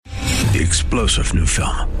the explosive new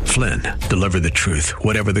film, Flynn, Deliver the Truth,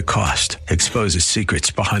 Whatever the Cost, exposes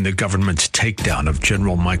secrets behind the government's takedown of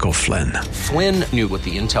General Michael Flynn. Flynn knew what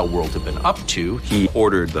the intel world had been up to. He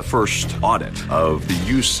ordered the first audit of the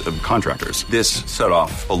use of contractors. This set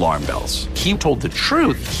off alarm bells. He told the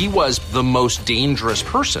truth. He was the most dangerous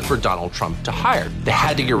person for Donald Trump to hire. They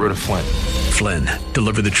had to get rid of Flynn. Flynn,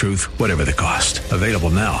 Deliver the Truth, Whatever the Cost. Available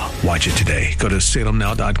now. Watch it today. Go to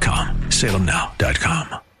salemnow.com.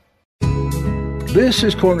 salemnow.com. This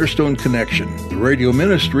is Cornerstone Connection, the radio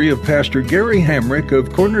ministry of Pastor Gary Hamrick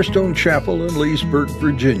of Cornerstone Chapel in Leesburg,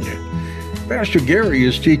 Virginia. Pastor Gary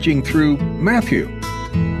is teaching through Matthew. Real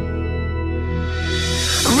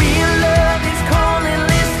love is calling,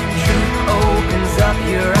 listen, truth opens up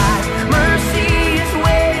your eyes. Mercy is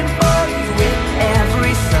waiting for you with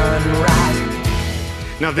every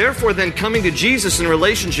sunrise. Now, therefore, then, coming to Jesus in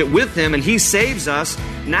relationship with Him, and He saves us,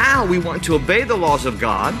 now we want to obey the laws of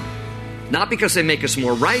God, not because they make us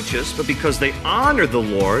more righteous, but because they honor the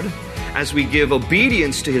Lord as we give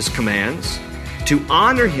obedience to His commands, to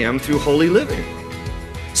honor Him through holy living.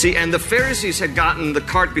 See, and the Pharisees had gotten the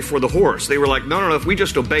cart before the horse. They were like, no, if we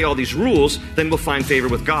just obey all these rules, then we'll find favor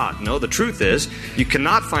with God. No, the truth is, you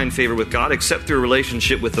cannot find favor with God except through a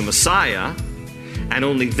relationship with the Messiah, and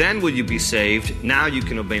only then will you be saved. Now you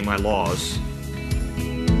can obey my laws.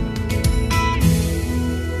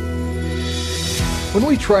 When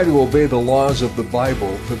we try to obey the laws of the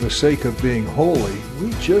Bible for the sake of being holy, we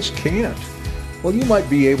just can't. Well, you might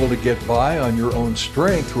be able to get by on your own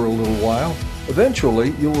strength for a little while.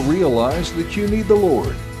 Eventually, you'll realize that you need the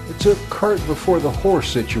Lord. It's a cart before the horse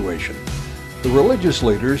situation. The religious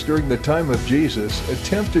leaders during the time of Jesus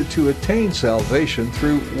attempted to attain salvation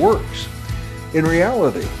through works. In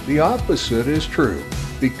reality, the opposite is true.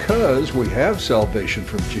 Because we have salvation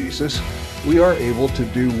from Jesus, we are able to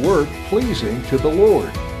do work pleasing to the Lord.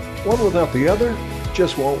 One without the other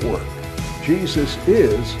just won't work. Jesus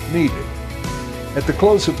is needed. At the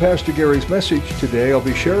close of Pastor Gary's message today, I'll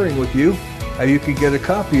be sharing with you how you can get a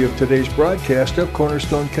copy of today's broadcast of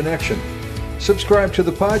Cornerstone Connection. Subscribe to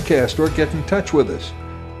the podcast or get in touch with us.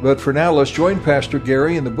 But for now, let's join Pastor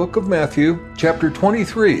Gary in the book of Matthew, chapter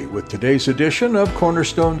 23, with today's edition of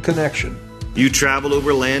Cornerstone Connection. You travel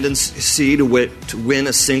over land and sea to win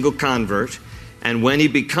a single convert, and when he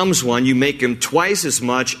becomes one, you make him twice as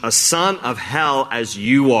much a son of hell as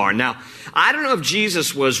you are. Now, I don't know if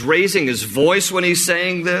Jesus was raising his voice when he's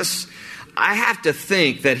saying this. I have to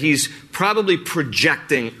think that he's probably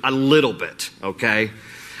projecting a little bit, okay?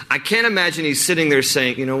 I can't imagine he's sitting there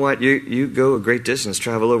saying, you know what, you go a great distance,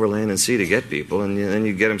 travel over land and sea to get people, and then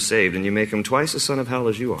you get them saved, and you make them twice the son of hell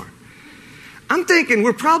as you are. I'm thinking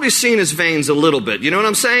we're probably seeing his veins a little bit. You know what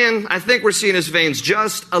I'm saying? I think we're seeing his veins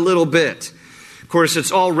just a little bit. Of course, it's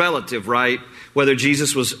all relative, right? Whether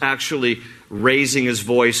Jesus was actually raising his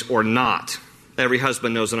voice or not. Every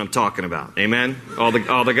husband knows what I'm talking about. Amen? All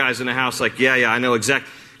the guys in the house like, yeah, I know exactly.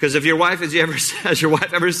 Because if your wife, has your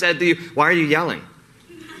wife ever said to you, why are you yelling?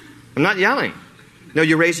 I'm not yelling. No,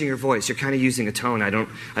 you're raising your voice. You're kind of using a tone I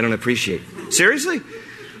don't appreciate. Seriously?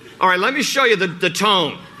 All right, let me show you the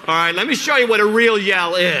tone. All right, let me show you what a real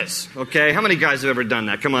yell is. Okay, how many guys have ever done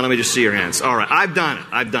that? Come on, let me just see your hands. All right, I've done it.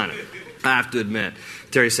 I have to admit.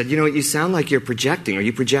 Terry said, you know what, you sound like you're projecting. Are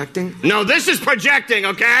you projecting? No, this is projecting,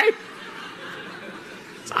 okay?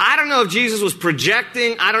 So I don't know if Jesus was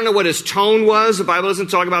projecting. I don't know what his tone was. The Bible doesn't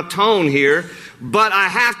talk about tone here. But I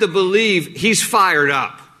have to believe he's fired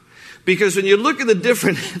up. Because when you look at the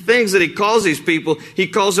different things that he calls these people, he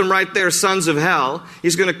calls them right there sons of hell.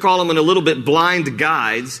 He's going to call them in a little bit blind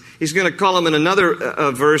guides. He's going to call them in another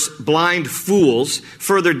verse blind fools.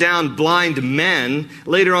 Further down, blind men.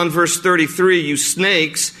 Later on, verse 33, you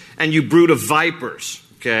snakes and you brood of vipers.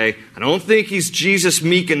 Okay? I don't think he's Jesus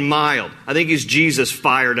meek and mild. I think he's Jesus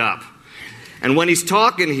fired up. And when he's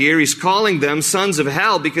talking here, he's calling them sons of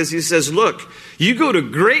hell because he says, look, you go to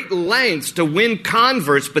great lengths to win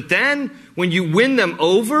converts, but then when you win them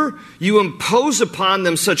over, you impose upon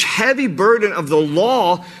them such heavy burden of the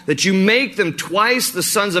law that you make them twice the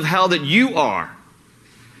sons of hell that you are.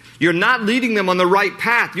 You're not leading them on the right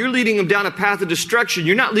path. You're leading them down a path of destruction.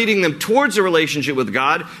 You're not leading them towards a relationship with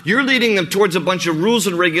God. You're leading them towards a bunch of rules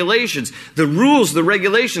and regulations. The rules, the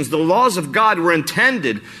regulations, the laws of God were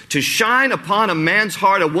intended to shine upon a man's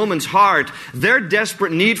heart, a woman's heart, their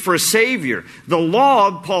desperate need for a Savior. The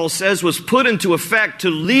law, Paul says, was put into effect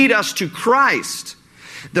to lead us to Christ.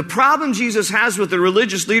 The problem Jesus has with the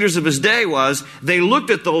religious leaders of his day was they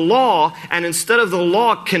looked at the law, and instead of the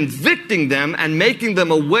law convicting them and making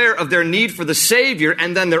them aware of their need for the Savior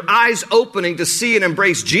and then their eyes opening to see and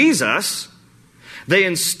embrace Jesus, They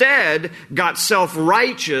instead got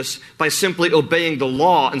self-righteous by simply obeying the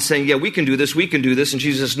law and saying, yeah, we can do this. And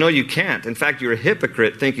Jesus says, no, you can't. In fact, you're a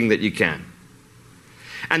hypocrite thinking that you can.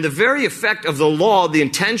 And the very effect of the law, the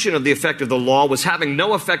intention of the effect of the law, was having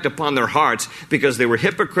no effect upon their hearts because they were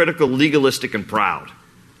hypocritical, legalistic, and proud.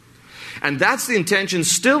 And that's the intention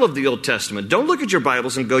still of the Old Testament. Don't look at your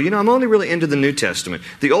Bibles and go, I'm only really into the New Testament.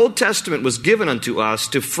 The Old Testament was given unto us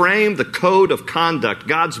to frame the code of conduct,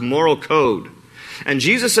 God's moral code. And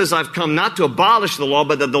Jesus says, I've come not to abolish the law,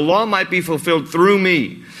 but that the law might be fulfilled through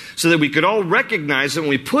me, so that we could all recognize that when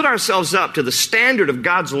we put ourselves up to the standard of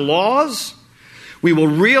God's laws, we will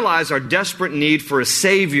realize our desperate need for a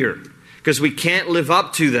Savior, because we can't live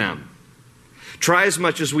up to them. Try as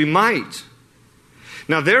much as we might.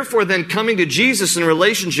 Now, therefore, then, coming to Jesus in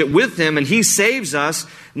relationship with Him, and He saves us,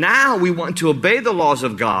 now we want to obey the laws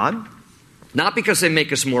of God, not because they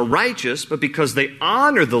make us more righteous, but because they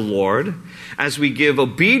honor the Lord as we give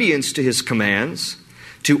obedience to His commands,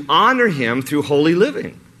 to honor Him through holy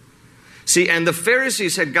living. See, and the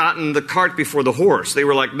Pharisees had gotten the cart before the horse. They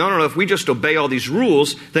were like, no, if we just obey all these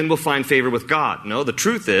rules, then we'll find favor with God. No, the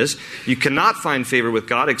truth is, you cannot find favor with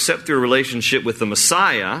God except through a relationship with the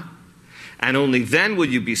Messiah, and only then will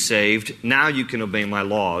you be saved. Now you can obey my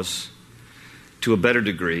laws to a better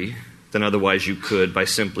degree than otherwise you could by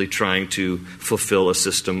simply trying to fulfill a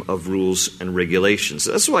system of rules and regulations.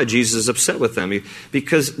 That's why Jesus is upset with them,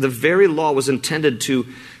 because the very law was intended to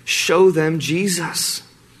show them Jesus.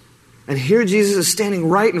 And here Jesus is standing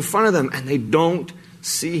right in front of them, and they don't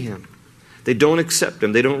see Him. They don't accept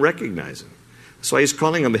Him. They don't recognize Him. That's why He's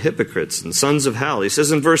calling them hypocrites and sons of hell. He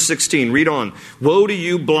says in verse 16, read on, woe to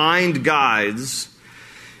you blind guides!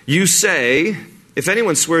 You say, if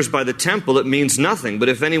anyone swears by the temple, it means nothing. But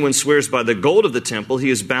if anyone swears by the gold of the temple, he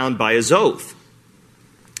is bound by his oath.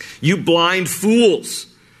 You blind fools!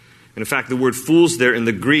 And in fact, the word fools there in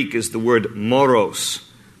the Greek is the word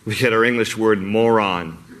moros. We get our English word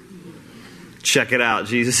moron. Check it out.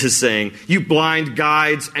 Jesus is saying, you blind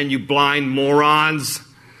guides and you blind morons.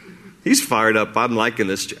 He's fired up. I'm liking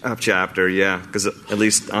this chapter, yeah, because at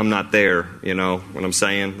least I'm not there, what I'm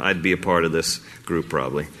saying? I'd be a part of this group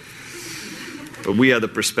probably. But we have the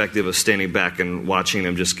perspective of standing back and watching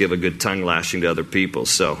them just give a good tongue lashing to other people.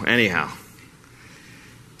 So anyhow,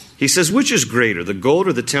 he says, which is greater, the gold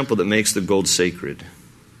or the temple that makes the gold sacred?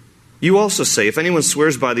 You also say, if anyone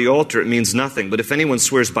swears by the altar, it means nothing. But if anyone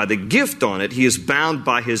swears by the gift on it, he is bound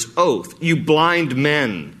by his oath. You blind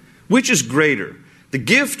men, which is greater, the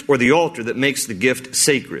gift or the altar that makes the gift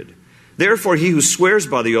sacred? Therefore, he who swears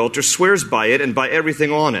by the altar swears by it and by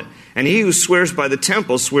everything on it. And he who swears by the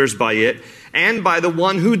temple swears by it and by the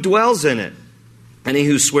one who dwells in it. And he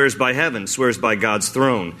who swears by heaven swears by God's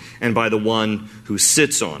throne and by the one who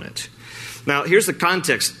sits on it. Now, here's the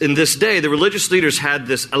context. In this day, the religious leaders had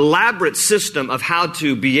this elaborate system of how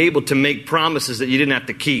to be able to make promises that you didn't have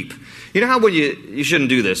to keep. You know how when you shouldn't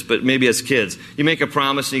do this, but maybe as kids, you make a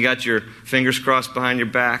promise and you got your fingers crossed behind your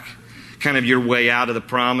back, kind of your way out of the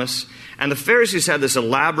promise. And the Pharisees had this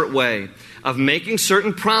elaborate way of making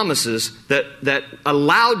certain promises that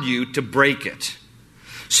allowed you to break it.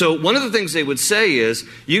 So one of the things they would say is,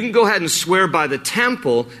 you can go ahead and swear by the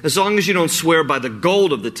temple as long as you don't swear by the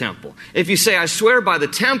gold of the temple. If you say, I swear by the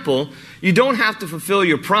temple, you don't have to fulfill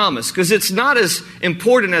your promise because it's not as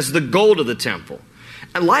important as the gold of the temple.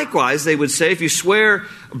 And likewise, they would say, if you swear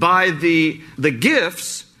by the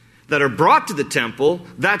gifts that are brought to the temple,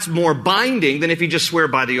 that's more binding than if you just swear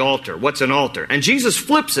by the altar. What's an altar? And Jesus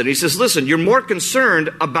flips it. He says, listen, you're more concerned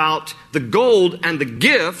about the gold and the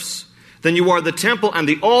gifts than you are the temple and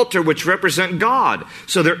the altar, which represent God.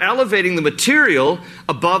 So they're elevating the material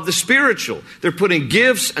above the spiritual. They're putting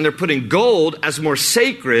gifts and they're putting gold as more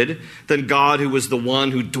sacred than God, who was the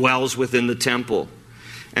one who dwells within the temple.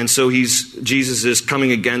 And so Jesus is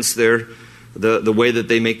coming against the way that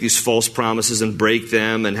they make these false promises and break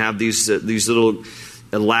them and have these little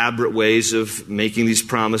elaborate ways of making these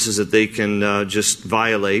promises that they can just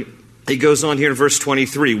violate. He goes on here in verse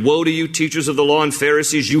 23. Woe to you, teachers of the law and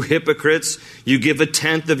Pharisees, you hypocrites! You give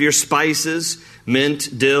 1/10 of your spices,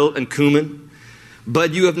 mint, dill, and cumin.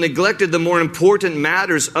 But you have neglected the more important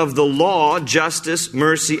matters of the law, justice,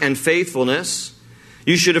 mercy, and faithfulness.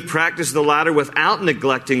 You should have practiced the latter without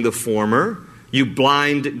neglecting the former. You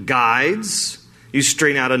blind guides! You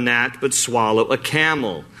strain out a gnat, but swallow a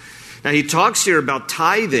camel. Now he talks here about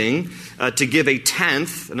tithing, to give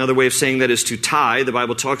 1/10. Another way of saying that is to tithe. The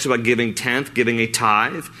Bible talks about giving 10th, giving a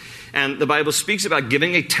tithe. And the Bible speaks about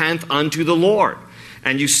giving 1/10 unto the Lord.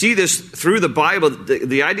 And you see this through the Bible.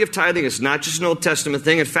 The idea of tithing is not just an Old Testament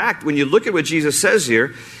thing. In fact, when you look at what Jesus says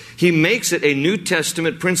here, he makes it a New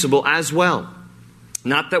Testament principle as well.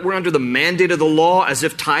 Not that we're under the mandate of the law as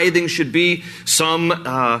if tithing should be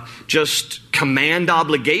some just command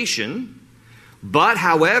obligation. But,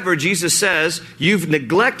 however, Jesus says, you've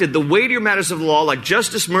neglected the weightier matters of the law like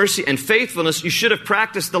justice, mercy, and faithfulness. You should have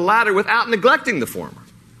practiced the latter without neglecting the former.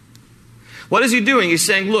 What is he doing? He's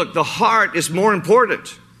saying, look, the heart is more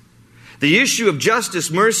important. The issue of justice,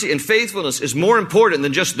 mercy, and faithfulness is more important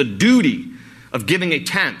than just the duty of giving a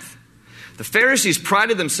tenth. The Pharisees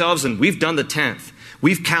prided themselves in, we've done the tenth.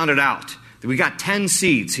 We've counted out. We got 10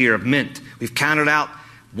 seeds here of mint. We've counted out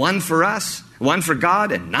 1 for us, 1 for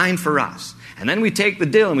God, and 9 for us. And then we take the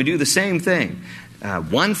dill and we do the same thing.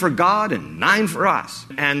 1 for God and 9 for us.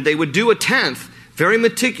 And they would do a tenth very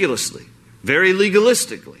meticulously, very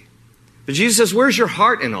legalistically. But Jesus says, where's your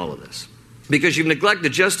heart in all of this? Because you've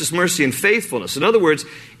neglected justice, mercy, and faithfulness. In other words,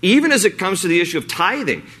 even as it comes to the issue of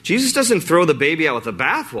tithing, Jesus doesn't throw the baby out with the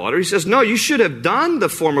bathwater. He says, no, you should have done the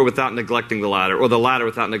former without neglecting the latter, or the latter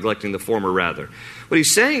without neglecting the former, rather. What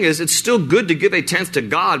he's saying is it's still good to give a tenth to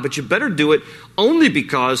God, but you better do it only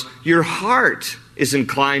because your heart is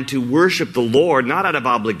inclined to worship the Lord, not out of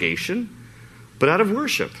obligation, but out of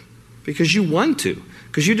worship. Because you want to,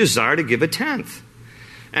 because you desire to give a tenth.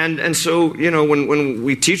 And so, when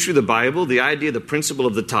we teach through the Bible, the idea, the principle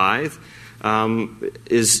of the tithe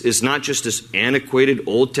is not just this antiquated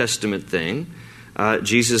Old Testament thing.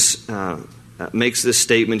 Jesus makes this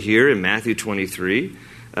statement here in Matthew 23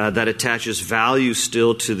 that attaches value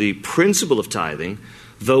still to the principle of tithing,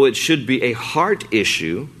 though it should be a heart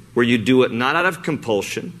issue where you do it not out of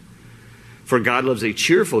compulsion, for God loves a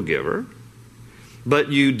cheerful giver,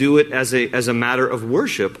 but you do it as a matter of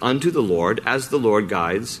worship unto the Lord, as the Lord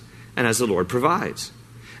guides and as the Lord provides.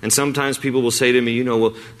 And sometimes people will say to me,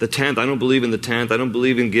 well, the tenth, I don't believe in the tenth. I don't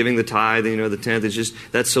believe in giving the tithe. The tenth is just,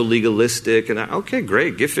 that's so legalistic. And okay,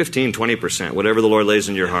 great. Give 15, 20%, whatever the Lord lays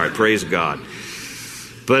in your heart. Praise God.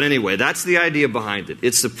 But anyway, that's the idea behind it.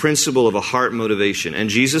 It's the principle of a heart motivation. And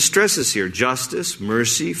Jesus stresses here justice,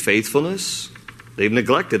 mercy, faithfulness. They've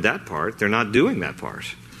neglected that part. They're not doing that part.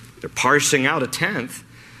 They're parsing out a tenth,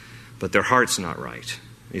 but their heart's not right.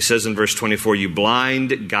 He says in verse 24, you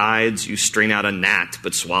blind guides, you strain out a gnat,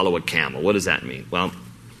 but swallow a camel. What does that mean? Well,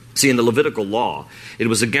 see, in the Levitical law, it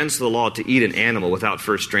was against the law to eat an animal without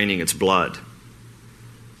first draining its blood.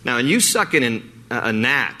 Now, and you suck in a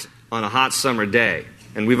gnat on a hot summer day,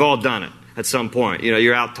 and we've all done it at some point.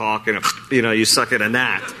 You're out talking, you suck in a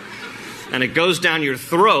gnat. And it goes down your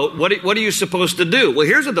throat, what are you supposed to do? Well,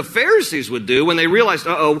 here's what the Pharisees would do when they realized,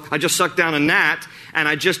 I just sucked down a gnat and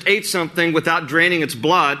I just ate something without draining its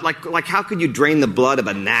blood. Like how could you drain the blood of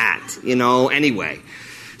a gnat, anyway?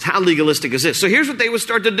 How legalistic is this? So here's what they would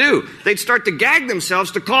start to do. They'd start to gag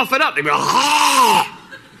themselves to cough it up. They'd be like, ah!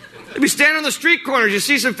 They'd be standing on the street corners. You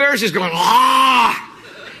see some Pharisees going, ah!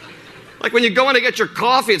 Like when you go in to get your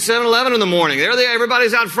coffee at 7-Eleven in the morning.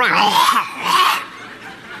 Everybody's out front. Ah!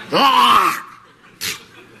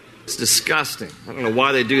 It's disgusting. I don't know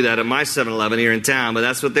why they do that at my 7-Eleven here in town, but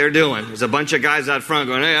that's what they're doing. There's a bunch of guys out front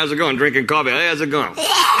going, hey, how's it going? Drinking coffee. Hey, how's it going?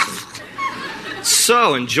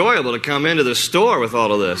 So enjoyable to come into the store with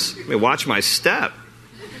all of this. Let me watch my step.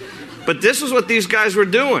 But this is what these guys were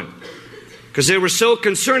doing because they were so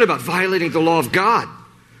concerned about violating the law of God.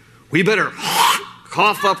 We better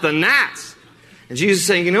cough up the gnats. And Jesus is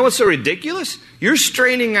saying, you know what's so ridiculous? You're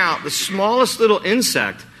straining out the smallest little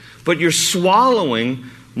insect, but you're swallowing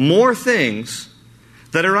more things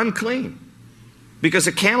that are unclean. Because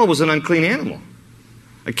a camel was an unclean animal.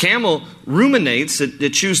 A camel ruminates,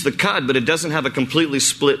 it chews the cud, but it doesn't have a completely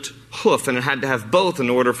split hoof, and it had to have both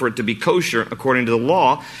in order for it to be kosher according to the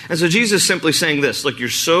law. And so Jesus is simply saying this, look, you're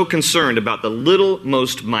so concerned about the little,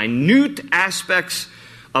 most minute aspects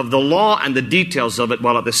of the law and the details of it,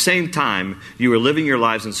 while at the same time you were living your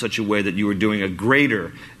lives in such a way that you were doing a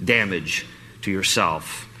greater damage to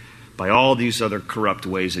yourself by all these other corrupt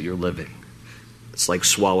ways that you're living. It's like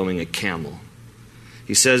swallowing a camel.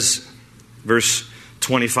 He says, verse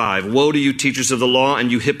 25, woe to you teachers of the law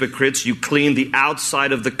and you hypocrites, you clean the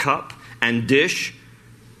outside of the cup and dish,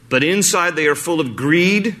 but inside they are full of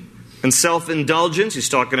greed and self-indulgence. He's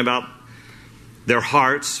talking about their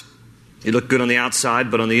hearts. You look good on the outside,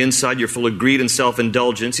 but on the inside you're full of greed and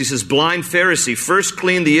self-indulgence. He says, blind Pharisee, first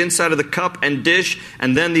clean the inside of the cup and dish,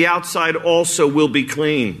 and then the outside also will be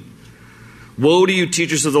clean. Woe to you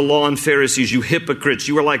teachers of the law and Pharisees, you hypocrites.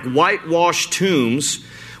 You are like whitewashed tombs,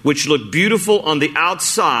 which look beautiful on the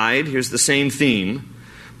outside. Here's the same theme.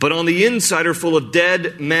 But on the inside are full of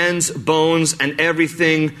dead men's bones and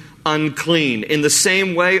everything unclean. In the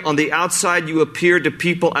same way, on the outside you appear to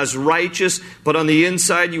people as righteous, but on the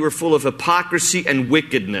inside you are full of hypocrisy and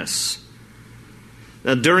wickedness.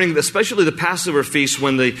 During especially the Passover feast,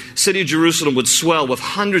 when the city of Jerusalem would swell with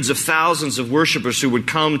hundreds of thousands of worshipers who would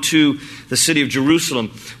come to the city of Jerusalem,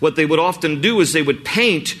 what they would often do is they would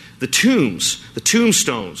paint the tombs, the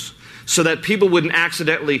tombstones, so that people wouldn't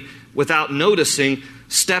accidentally, without noticing,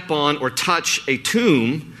 step on or touch a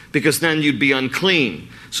tomb, because then you'd be unclean.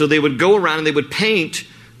 So they would go around and they would paint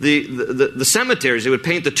the cemeteries. They would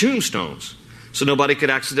paint the tombstones so nobody could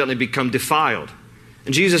accidentally become defiled.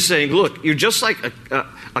 And Jesus is saying, look, you're just like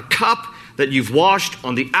a cup that you've washed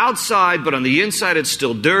on the outside, but on the inside it's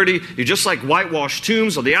still dirty. You're just like whitewashed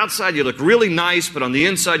tombs. On the outside you look really nice, but on the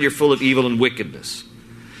inside you're full of evil and wickedness.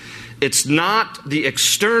 It's not the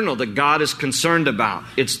external that God is concerned about.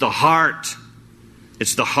 It's the heart.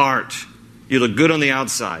 It's the heart. You look good on the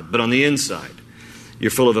outside, but on the inside you're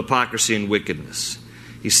full of hypocrisy and wickedness.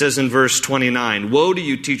 He says in verse 29, "Woe to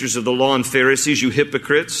you, teachers of the law and Pharisees, you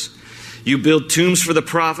hypocrites! You build tombs for the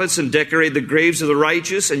prophets and decorate the graves of the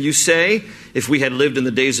righteous, and you say, if we had lived in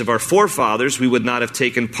the days of our forefathers, we would not have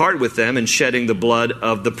taken part with them in shedding the blood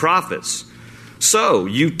of the prophets. So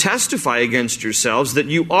you testify against yourselves that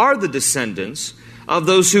you are the descendants of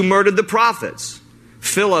those who murdered the prophets.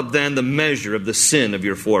 Fill up then the measure of the sin of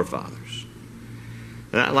your forefathers."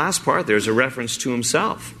 That last part there is a reference to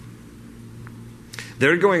himself.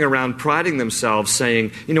 They're going around priding themselves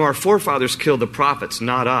saying, our forefathers killed the prophets,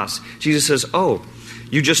 not us. Jesus says,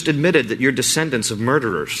 you just admitted that you're descendants of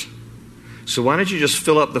murderers. So why don't you just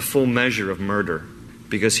fill up the full measure of murder?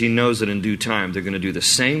 Because he knows that in due time they're going to do the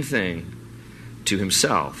same thing to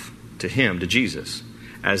himself, to him, to Jesus,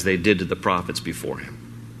 as they did to the prophets before him.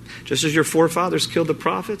 Just as your forefathers killed the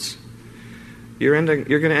prophets, you're going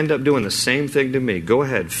to end up doing the same thing to me. Go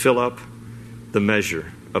ahead, fill up the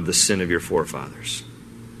measure of the sin of your forefathers.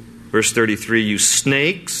 Verse 33, "You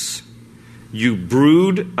snakes, you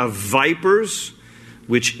brood of vipers,"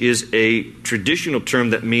 which is a traditional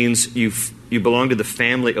term that means you belong to the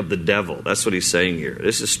family of the devil. That's what he's saying here.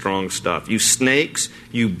 This is strong stuff. "You snakes,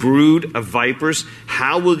 you brood of vipers,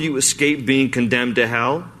 how will you escape being condemned to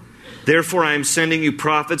hell? Therefore I am sending you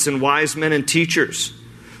prophets and wise men and teachers.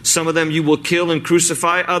 Some of them you will kill and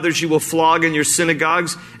crucify, others you will flog in your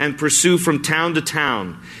synagogues and pursue from town to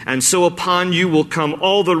town. And so upon you will come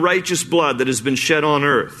all the righteous blood that has been shed on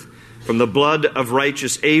earth, from the blood of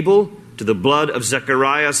righteous Abel to the blood of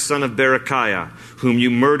Zechariah, son of Berechiah, whom you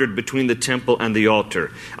murdered between the temple and the altar.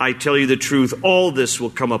 I tell you the truth, all this will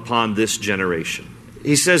come upon this generation."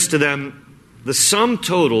 He says to them, the sum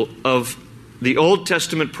total of the Old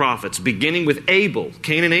Testament prophets, beginning with Abel,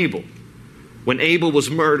 Cain and Abel, when Abel was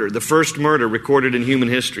murdered, the first murder recorded in human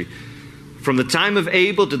history. From the time of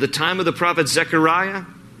Abel to the time of the prophet Zechariah,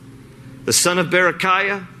 the son of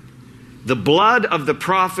Berechiah, the blood of the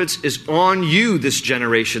prophets is on you, this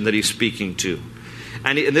generation that he's speaking to.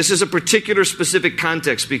 And this is a particular specific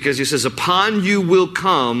context, because he says, upon you will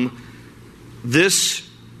come this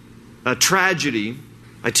tragedy.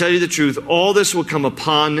 I tell you the truth, all this will come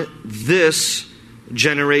upon this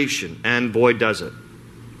generation. And boy, does it.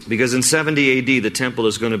 Because in 70 AD, the temple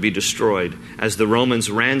is going to be destroyed as the Romans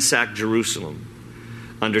ransacked Jerusalem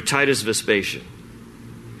under Titus Vespasian.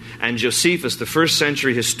 And Josephus, the first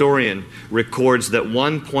century historian, records that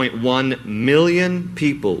 1.1 million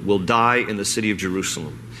people will die in the city of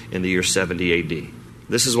Jerusalem in the year 70 AD.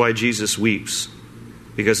 This is why Jesus weeps.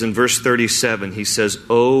 Because in verse 37, he says,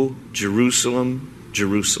 "O Jerusalem,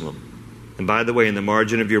 Jerusalem." And by the way, in the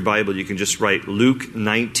margin of your Bible, you can just write Luke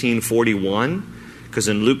 19:41. Because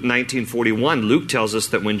in Luke 19:41, Luke tells us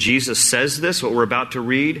that when Jesus says this, what we're about to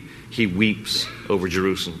read, he weeps over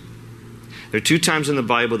Jerusalem. There are two times in the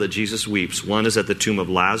Bible that Jesus weeps. One is at the tomb of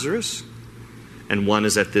Lazarus, and one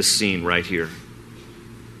is at this scene right here.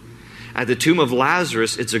 At the tomb of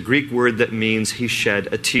Lazarus, it's a Greek word that means he shed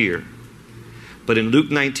a tear. But in Luke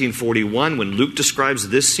 19:41, when Luke describes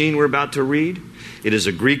this scene we're about to read, it is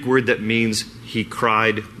a Greek word that means he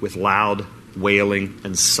cried with loud wailing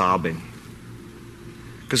and sobbing.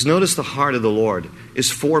 Because notice the heart of the Lord is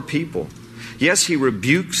for people. Yes, he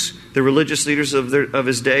rebukes the religious leaders of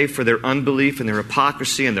his day for their unbelief and their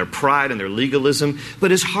hypocrisy and their pride and their legalism, but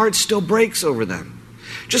his heart still breaks over them.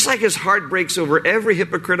 Just like his heart breaks over every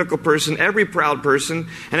hypocritical person, every proud person,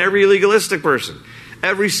 and every legalistic person,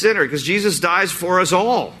 every sinner, because Jesus dies for us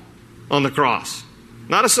all on the cross.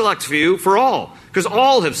 Not a select few, for all, because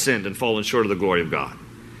all have sinned and fallen short of the glory of God.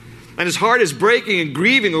 And his heart is breaking and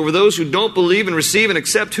grieving over those who don't believe and receive and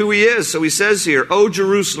accept who he is. So he says here, "O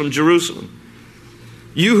Jerusalem, Jerusalem,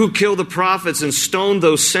 you who kill the prophets and stone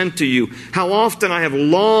those sent to you, how often I have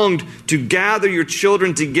longed to gather your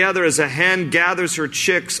children together as a hen gathers her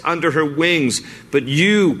chicks under her wings, but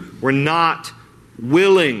you were not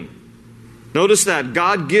willing." Notice that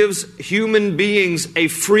God gives human beings a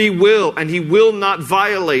free will, and He will not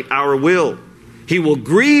violate our will. He will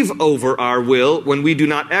grieve over our will when we do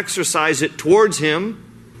not exercise it towards Him,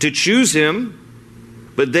 to choose Him,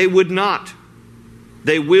 but they would not.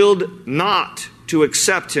 They willed not to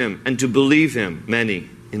accept Him and to believe Him, many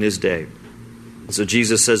in His day. And so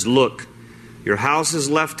Jesus says, look, your house is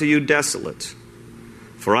left to you desolate.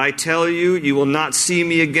 For I tell you, you will not see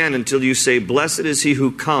me again until you say, blessed is he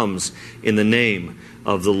who comes in the name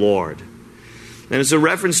of the Lord. And it's a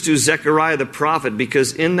reference to Zechariah the prophet,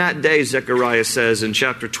 because in that day, Zechariah says in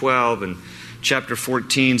chapter 12 and chapter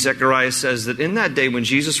 14, Zechariah says that in that day when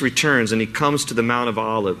Jesus returns and He comes to the Mount of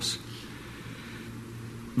Olives,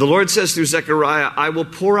 the Lord says through Zechariah, I will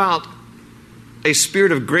pour out a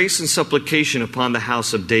spirit of grace and supplication upon the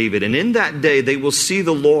house of David. And in that day they will see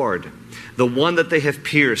the Lord, the one that they have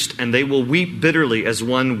pierced, and they will weep bitterly as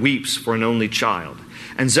one weeps for an only child.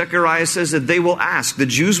 And Zechariah says that they will ask, the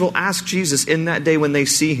Jews will ask Jesus in that day when they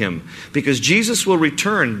see Him, because Jesus will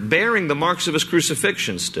return bearing the marks of His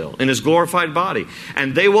crucifixion still in His glorified body.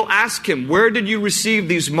 And they will ask Him, where did you receive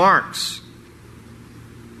these marks?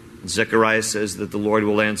 And Zechariah says that the Lord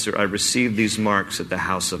will answer, I received these marks at the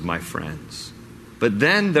house of my friends. But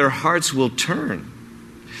then their hearts will turn.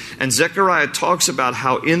 And Zechariah talks about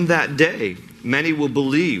how in that day many will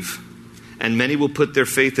believe and many will put their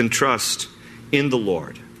faith and trust in the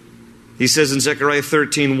Lord. He says in Zechariah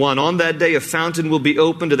 13:1, on that day a fountain will be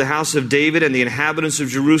opened to the house of David and the inhabitants of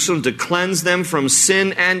Jerusalem to cleanse them from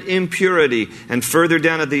sin and impurity. And further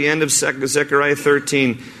down at the end of Zechariah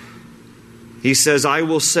 13, he says, I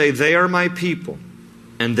will say they are my people,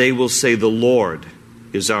 and they will say the Lord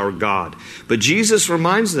is our God. But Jesus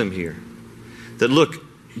reminds them here that look,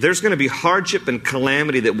 there's going to be hardship and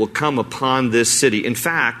calamity that will come upon this city. In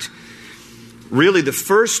fact, really the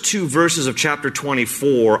first two verses of chapter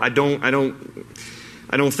 24, I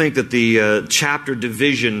don't think that the chapter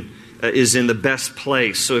division is in the best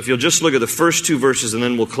place. So if you'll just look at the first two verses and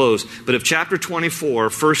then we'll close. But of chapter 24,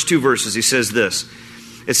 first two verses, he says this.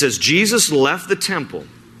 It says, Jesus left the temple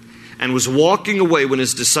and was walking away when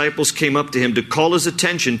His disciples came up to Him to call His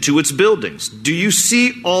attention to its buildings. Do you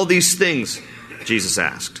see all these things? Jesus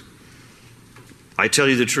asked. I tell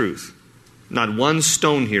you the truth. Not one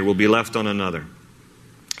stone here will be left on another.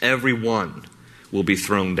 Every one will be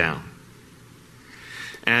thrown down.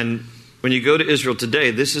 And when you go to Israel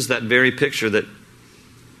today, this is that very picture that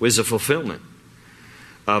was a fulfillment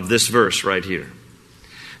of this verse right here.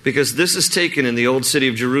 Because this is taken in the old city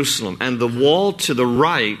of Jerusalem, and the wall to the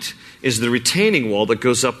right is the retaining wall that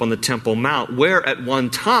goes up on the Temple Mount, where at one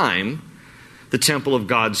time the temple of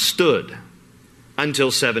God stood until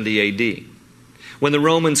 70 AD. When the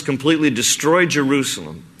Romans completely destroyed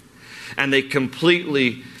Jerusalem, and they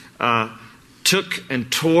completely took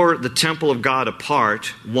and tore the temple of God apart,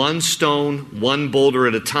 one stone, one boulder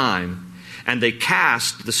at a time, and they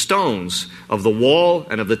cast the stones of the wall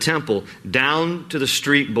and of the temple down to the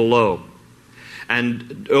street below.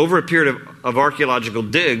 And over a period of archaeological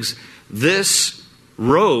digs, this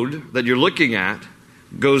road that you're looking at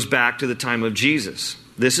goes back to the time of Jesus.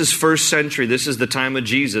 This is first century. This is the time of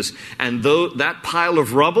Jesus. And though that pile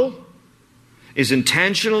of rubble is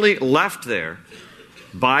intentionally left there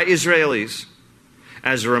by Israelis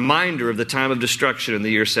as a reminder of the time of destruction in the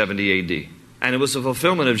year 70 AD. And it was a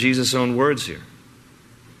fulfillment of Jesus' own words here.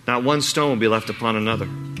 Not one stone will be left upon another.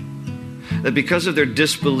 That because of their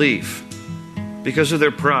disbelief, because of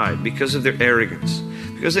their pride, because of their arrogance,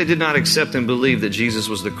 because they did not accept and believe that Jesus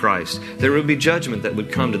was the Christ, there would be judgment that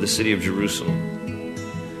would come to the city of Jerusalem.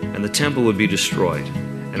 And the temple would be destroyed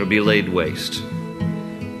and it would be laid waste.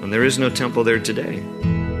 And there is no temple there today.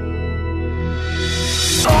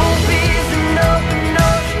 Open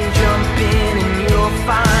ocean, jump in and you'll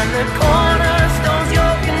find the cornerstone's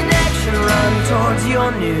your connection. Run towards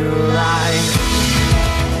your new life.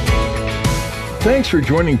 Thanks for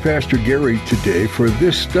joining Pastor Gary today for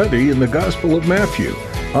this study in the Gospel of Matthew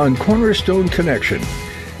on Cornerstone Connection.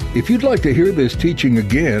 If you'd like to hear this teaching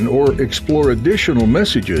again or explore additional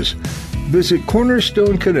messages, visit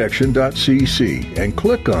cornerstoneconnection.cc and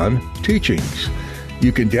click on Teachings.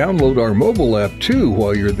 You can download our mobile app too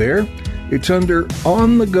while you're there. It's under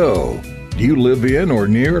On the Go. Do you live in or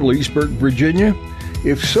near Leesburg, Virginia?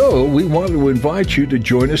 If so, we want to invite you to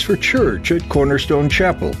join us for church at Cornerstone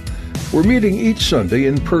Chapel. We're meeting each Sunday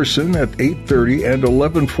in person at 8:30 and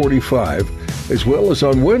 11:45, as well as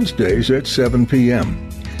on Wednesdays at 7 p.m.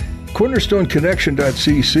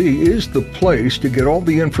 CornerstoneConnection.cc is the place to get all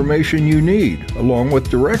the information you need, along with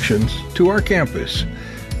directions to our campus.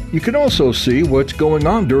 You can also see what's going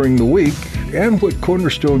on during the week and what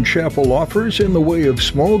Cornerstone Chapel offers in the way of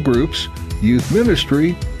small groups, youth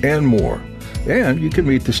ministry, and more. And you can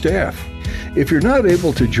meet the staff. If you're not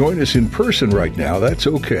able to join us in person right now, that's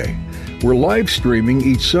okay. We're live streaming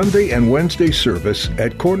each Sunday and Wednesday service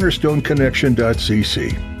at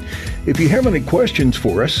cornerstoneconnection.cc. If you have any questions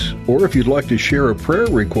for us, or if you'd like to share a prayer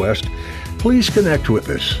request, please connect with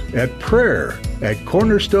us at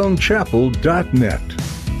prayer@cornerstonechapel.net.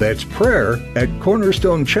 That's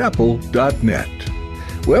prayer@cornerstonechapel.net.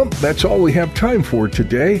 Well, that's all we have time for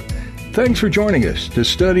today. Thanks for joining us to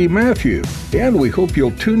study Matthew, and we hope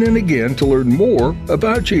you'll tune in again to learn more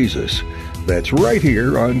about Jesus. That's right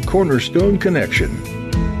here on Cornerstone Connection.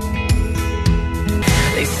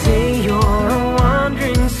 They say you're a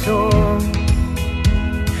wandering soul,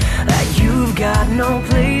 that you've got no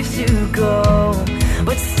place to go,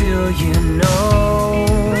 but still you know